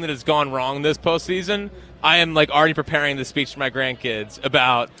thing that has gone wrong this postseason, I am like already preparing the speech to my grandkids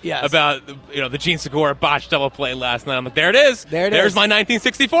about the Gene Segura botched double play last night. I'm like, there it is. There's my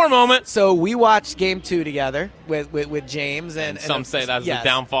 1964 moment. So we watched Game 2 together with James, and some say that's the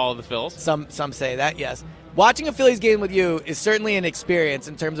downfall of the Phils. Some say that, yes. Watching a Phillies game with you is certainly an experience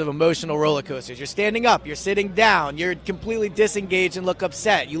in terms of emotional roller coasters. You're standing up, you're sitting down, you're completely disengaged and look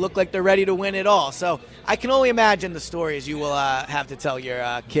upset. You look like they're ready to win it all. So I can only imagine the stories you will have to tell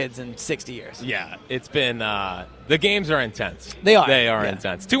your kids in 60 years. Yeah, it's been the games are intense. They are. They are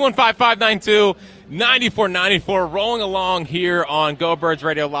intense. 215-592-9494, rolling along here on Go Birds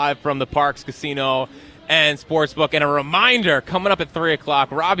Radio live from the Parks Casino and Sportsbook. And a reminder, coming up at 3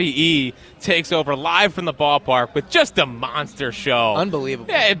 o'clock, Robbie E. takes over live from the ballpark with just a monster show. Unbelievable.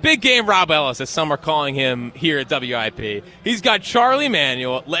 Yeah, big game Rob Ellis, as some are calling him here at WIP. He's got Charlie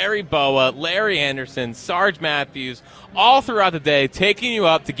Manuel, Larry Boa, Larry Anderson, Sarge Matthews, all throughout the day, taking you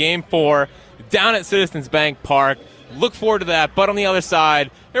up to Game 4 down at Citizens Bank Park. Look forward to that. But on the other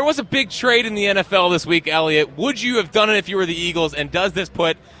side, there was a big trade in the NFL this week, Elliot. Would you have done it if you were the Eagles? And does this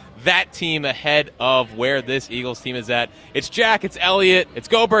put that team ahead of where this Eagles team is at? It's Jack, it's Elliot, it's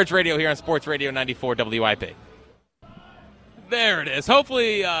Go Birds Radio here on Sports Radio 94 WIP. There it is.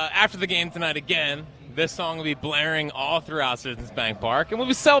 Hopefully, after the game tonight again, this song will be blaring all throughout Citizens Bank Park, and we'll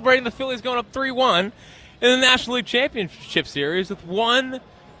be celebrating the Phillies going up 3-1 in the National League Championship Series with one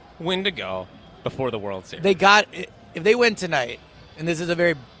win to go before the World Series. If they win tonight, and this is a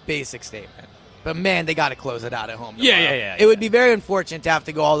very basic statement, but, man, they got to close it out at home. Yeah. It would be very unfortunate to have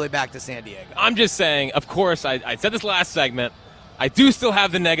to go all the way back to San Diego. I'm just saying, of course, I said this last segment, I do still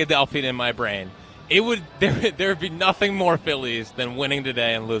have the Negadelphia in my brain. There would be nothing more Phillies than winning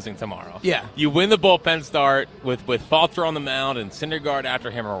today and losing tomorrow. Yeah. You win the bullpen start with Falter on the mound and Syndergaard after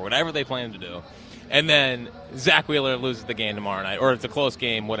him or whatever they plan to do. And then Zach Wheeler loses the game tomorrow night, or it's a close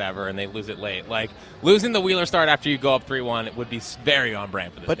game, whatever, and they lose it late. Like, losing the Wheeler start after you go up 3-1, it would be very on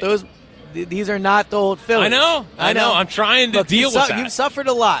brand for this team. These are not the old Phillies. I know. I'm trying to deal with that. You've suffered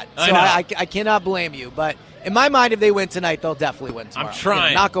a lot, so I cannot blame you. But in my mind, if they win tonight, they'll definitely win tomorrow. I'm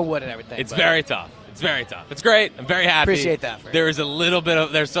trying. Knock on wood and everything. It's very tough. It's great. I'm very happy. Appreciate that. There is a little bit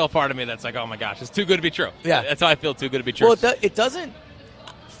of, there's still a part of me that's like, oh my gosh, it's too good to be true. Yeah. That's how I feel, too good to be true. Well, it doesn't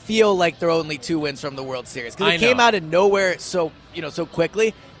feel like they're only 2 wins from the World Series because it came out of nowhere so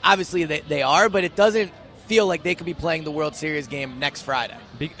quickly. Obviously, they are, but it doesn't feel like they could be playing the World Series game next Friday.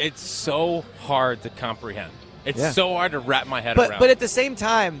 It's so hard to comprehend. It's so hard to wrap my head around. But at the same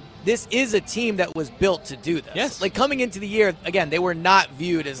time, this is a team that was built to do this. Yes. Like, coming into the year, again, they were not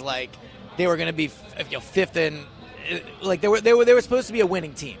viewed as like they were going to be fifth in. Like, they were supposed to be a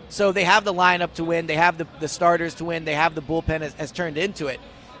winning team. So they have the lineup to win. They have the starters to win. They have the bullpen has turned into it.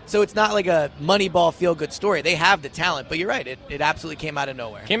 So it's not like a Moneyball feel-good story. They have the talent, but you're right. It absolutely came out of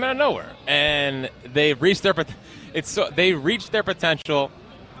nowhere. And they reached their potential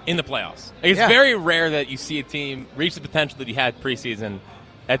in the playoffs. Like, it's very rare that you see a team reach the potential that you had preseason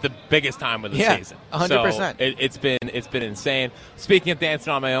at the biggest time of the season. 100%. So it's been insane. Speaking of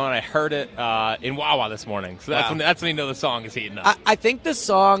dancing on my own, I heard it in Wawa this morning. So that's when you know the song is heating up. I think the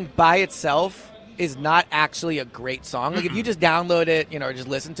song by itself is not actually a great song. Like, if you just download it, or just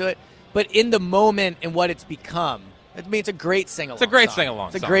listen to it, but in the moment and what it's become, I mean, it's a great sing-along. It's a great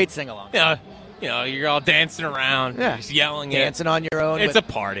sing-along. It's a great sing-along. Yeah, you're all dancing around, just yelling, dancing on your own. It's a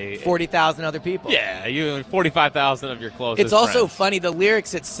party. 40,000 other people. Yeah, you 45,000 of your closest. It's also friends. funny. The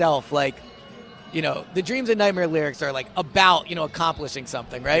lyrics itself, like, the Dreams and Nightmare lyrics are like about accomplishing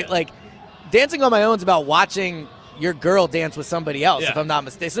something, right? Yeah. Like, Dancing on My Own is about watching your girl dance with somebody else, if I'm not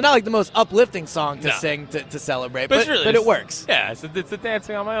mistaken. It's not like the most uplifting song to sing to celebrate, but it works. Yeah, it's the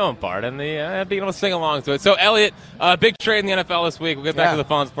dancing on my own part and the being able to sing along to it. So, Elliot, big trade in the NFL this week. We'll get back to the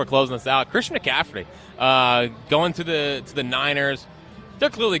phones before closing this out. Christian McCaffrey going to the Niners. They're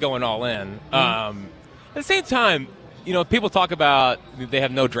clearly going all in. At the same time, people talk about they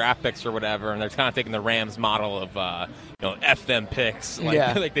have no draft picks or whatever, and they're kind of taking the Rams model of F them picks,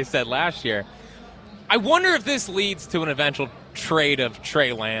 like they said last year. I wonder if this leads to an eventual trade of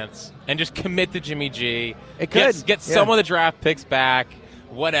Trey Lance and just commit to Jimmy G. It could. Get some of the draft picks back,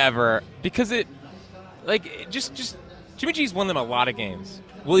 whatever. Because just Jimmy G's won them a lot of games.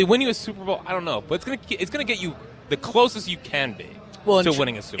 Will he win you a Super Bowl? I don't know. But it's gonna get you the closest you can be to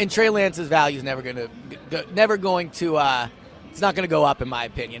winning a Super Bowl. And Trey Lance's value is never going to it's not going to go up, in my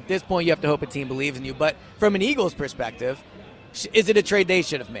opinion. At this point, you have to hope a team believes in you. But from an Eagles perspective, is it a trade they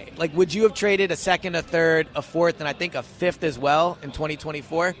should have made? Like, would you have traded a second, a third, a fourth, and I think a fifth as well in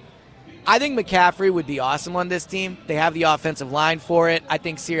 2024? I think McCaffrey would be awesome on this team. They have the offensive line for it. I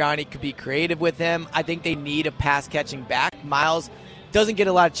think Sirianni could be creative with him. I think they need a pass-catching back. Miles doesn't get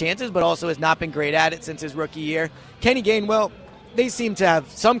a lot of chances, but also has not been great at it since his rookie year. Kenny Gainwell, they seem to have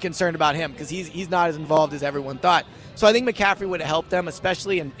some concern about him because he's not as involved as everyone thought. So I think McCaffrey would have helped them,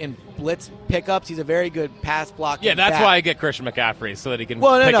 especially in blitz pickups. He's a very good pass blocking Yeah, that's back. why I get Christian McCaffrey, so that he can pick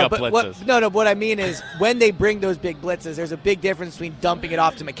up blitzes. What I mean is when they bring those big blitzes, there's a big difference between dumping it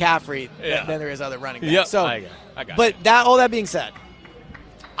off to McCaffrey than there is other running backs. Yep, So, I got but you. all that being said,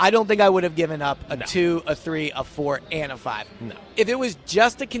 I don't think I would have given up a 2, a 3, a 4, and a 5. No. If it was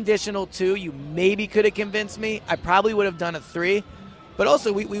just a conditional 2, you maybe could have convinced me. I probably would have done a 3. But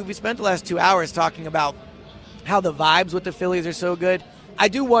also, we spent the last 2 hours talking about how the vibes with the Phillies are so good. I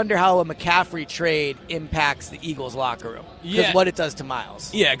do wonder how a McCaffrey trade impacts the Eagles' locker room. Because what it does to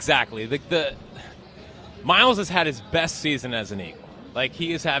Miles. Yeah, exactly. The Miles has had his best season as an Eagle. Like,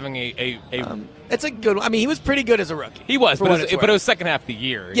 he is having it's a good one. I mean, he was pretty good as a rookie. He was, but it worth. was second half of the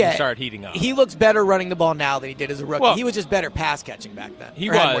year. Yeah, He started heating up. He looks better running the ball now than he did as a rookie. Well, he was just better pass catching back then. He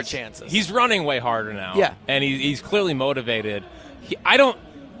had more chances. He's running way harder now. Yeah. And he's clearly motivated.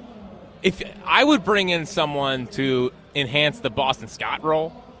 If I would bring in someone to enhance the Boston Scott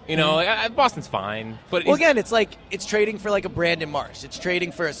role, Boston's fine. But again, it's like it's trading for like a Brandon Marsh. It's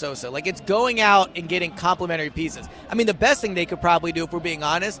trading for a Sosa. Like, it's going out and getting complementary pieces. I mean, the best thing they could probably do, if we're being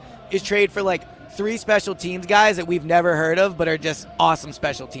honest, is trade for like 3 special teams guys that we've never heard of but are just awesome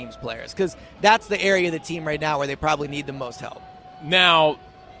special teams players, because that's the area of the team right now where they probably need the most help. Now,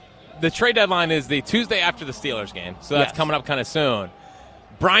 the trade deadline is the Tuesday after the Steelers game, so that's coming up kind of soon.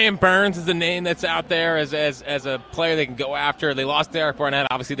 Brian Burns is a name that's out there as a player they can go after. They lost Derek Barnett.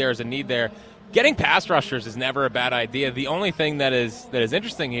 Obviously, there is a need there. Getting pass rushers is never a bad idea. The only thing that is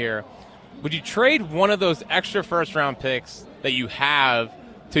interesting here, would you trade one of those extra first-round picks that you have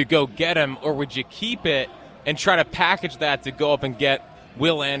to go get him, or would you keep it and try to package that to go up and get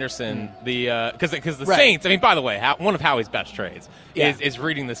Will Anderson, because the Saints, I mean, by the way, one of Howie's best trades is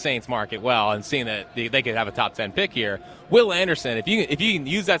reading the Saints market well and seeing that they could have a top 10 pick here. Will Anderson, if you can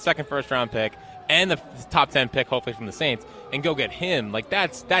use that second first-round pick and the top 10 pick, hopefully from the Saints, and go get him, like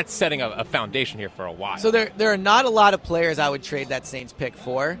that's setting a foundation here for a while. So there are not a lot of players I would trade that Saints pick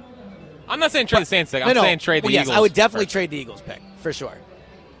for. I'm not saying trade the Saints pick. I'm saying trade the Eagles. Yes, I would definitely trade the Eagles pick, for sure.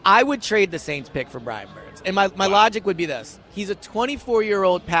 I would trade the Saints pick for Brian Burns. And my logic would be this. He's a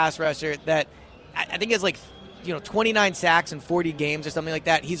 24-year-old pass rusher that I think has 29 sacks in 40 games or something like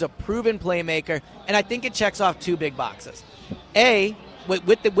that. He's a proven playmaker, and I think it checks off 2 big boxes. A,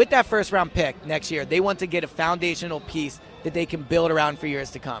 with that first-round pick next year, they want to get a foundational piece that they can build around for years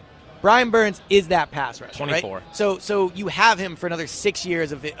to come. Brian Burns is that pass rusher, 24. right? So you have him for another 6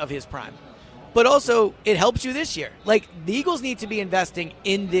 years of his prime. But also, it helps you this year. Like, the Eagles need to be investing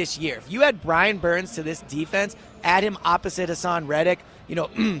in this year. If you had Brian Burns to this defense, add him opposite Hassan Reddick,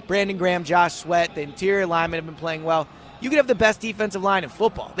 Brandon Graham, Josh Sweat, the interior linemen have been playing well, you could have the best defensive line in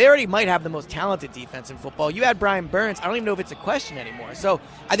football. They already might have the most talented defense in football. You add Brian Burns, I don't even know if it's a question anymore. So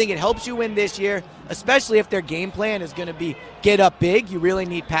I think it helps you win this year, especially if their game plan is going to be get up big. You really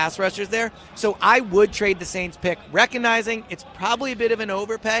need pass rushers there. So I would trade the Saints pick, recognizing it's probably a bit of an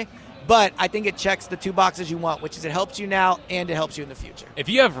overpay. But I think it checks the 2 boxes you want, which is it helps you now and it helps you in the future. If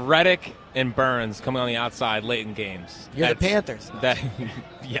you have Reddick and Burns coming on the outside late in games, you're the Panthers.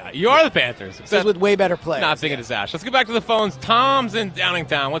 Yeah, you are the Panthers. Except with way better players. Not thinking disaster. Let's get back to the phones. Tom's in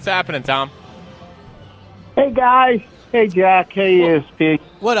Downingtown. What's happening, Tom? Hey, guys. Hey, Jack. Hey, ESP.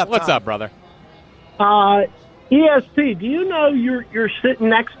 What up, What's Tom? up, brother? ESP, do you know you're sitting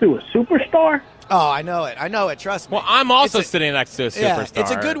next to a superstar? Oh, I know it. Trust me. Well, I'm also sitting next to a superstar. Yeah,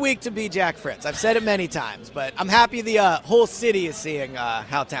 it's a good week to be Jack Fritz. I've said it many times, but I'm happy the whole city is seeing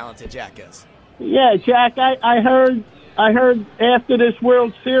how talented Jack is. Yeah, Jack, I heard after this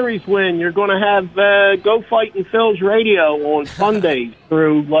World Series win, you're going to have Go Fightin' Phil's radio on Sundays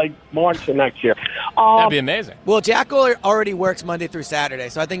through March of next year. That'd be amazing. Well, Jack already works Monday through Saturday,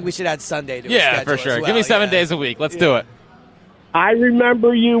 so I think we should add Sunday to his schedule. Yeah, for sure. As well. Give me 7 days a week. Let's do it. I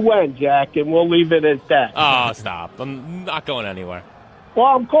remember you when, Jack, and we'll leave it at that. Oh, stop. I'm not going anywhere. Well,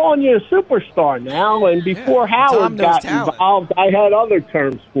 I'm calling you a superstar now, and before Howard got involved, I had other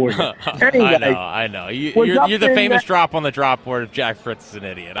terms for you. Anyway, I know. You're the famous drop on the drop board if Jack Fritz is an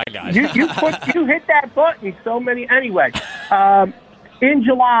idiot. I got you. You hit that button so many. Anyway, in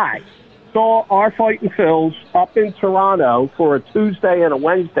July, saw our Fighting Phils up in Toronto for a Tuesday and a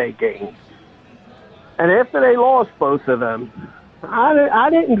Wednesday game. And after they lost both of them, I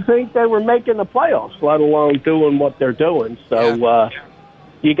didn't think they were making the playoffs, let alone doing what they're doing. So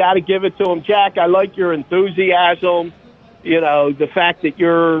you got to give it to them. Jack, I like your enthusiasm, the fact that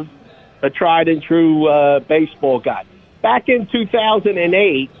you're a tried and true baseball guy. Back in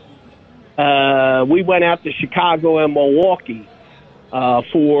 2008, we went out to Chicago and Milwaukee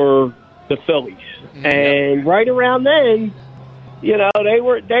for the Phillies. And right around then, they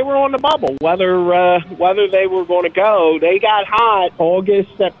were on the bubble, whether they were going to go. They got hot August,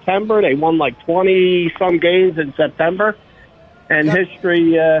 September. They won like 20-some games in September. And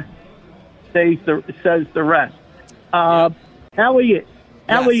history says the rest. Elliot,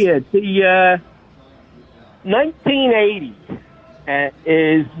 the 1980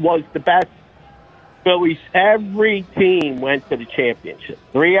 was the best Phillies. Every team went to the championship.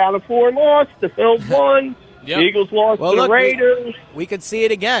 3 out of 4 lost. The Phils won. Yep. The Eagles lost to the Raiders. We could see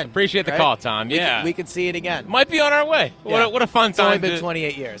it again. Appreciate the call, Tom. Yeah. We could see it again. Might be on our way. Yeah. What a fun time. It's only been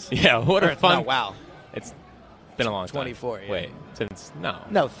 28 years. Yeah, what a fun. No, wow. It's been a long 24, time. 24, yeah. Wait, since, no.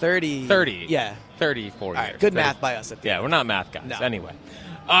 No, 30. 30. Yeah. 34 All years. right, good math by us. Yeah, we're not math guys. No. Anyway.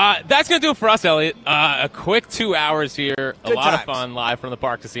 That's going to do it for us, Elliot. A quick 2 hours here. Good a lot times. of fun live from the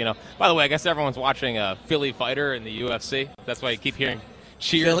Park Casino. By the way, I guess everyone's watching a Philly fighter in the UFC. That's why you keep hearing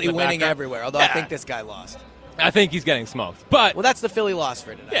cheers. Philly in the winning background. everywhere, although I think this guy lost. I think he's getting smoked. But well, that's the Philly loss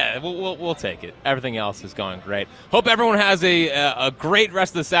for tonight. Yeah, we'll take it. Everything else is going great. Hope everyone has a great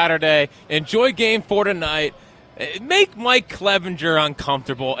rest of the Saturday. Enjoy Game 4 tonight. Make Mike Clevenger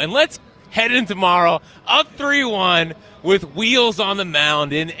uncomfortable, and let's head in tomorrow up 3-1 with wheels on the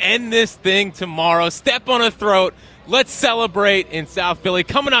mound and end this thing tomorrow. Step on a throat. Let's celebrate in South Philly.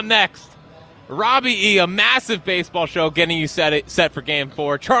 Coming up next, Robbie E., a massive baseball show getting you set for Game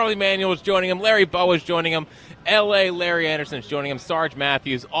 4. Charlie Manuel is joining him. Larry Bowa is joining him. L.A. Larry Anderson is joining him. Sarge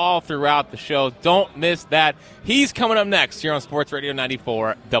Matthews all throughout the show. Don't miss that. He's coming up next here on Sports Radio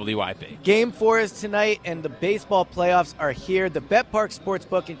 94 WIP. Game 4 is tonight, and the baseball playoffs are here. The BetParx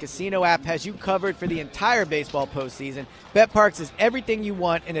Sportsbook and Casino app has you covered for the entire baseball postseason. BetParx is everything you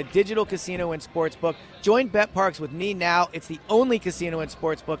want in a digital casino and sportsbook. Join BetParx with me now. It's the only casino and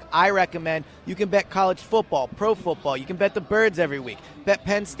sportsbook I recommend. You can bet college football, pro football. You can bet the Birds every week. Bet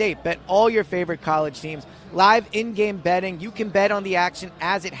Penn State. Bet all your favorite college teams. Live in-game betting. You can bet on the action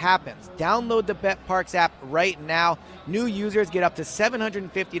as it happens. Download the BetParx app right now. New users get up to $750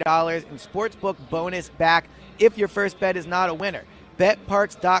 in sportsbook bonus back if your first bet is not a winner.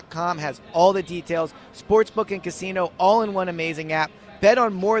 BetParx.com has all the details. Sportsbook and casino all in one amazing app. Bet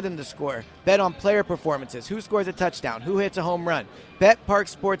on more than the score. Bet on player performances. Who scores a touchdown? Who hits a home run?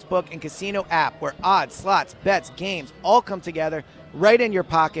 BetParx Sportsbook and Casino app where odds, slots, bets, games all come together right in your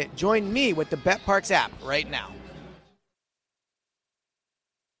pocket. Join me with the BetParx app right now.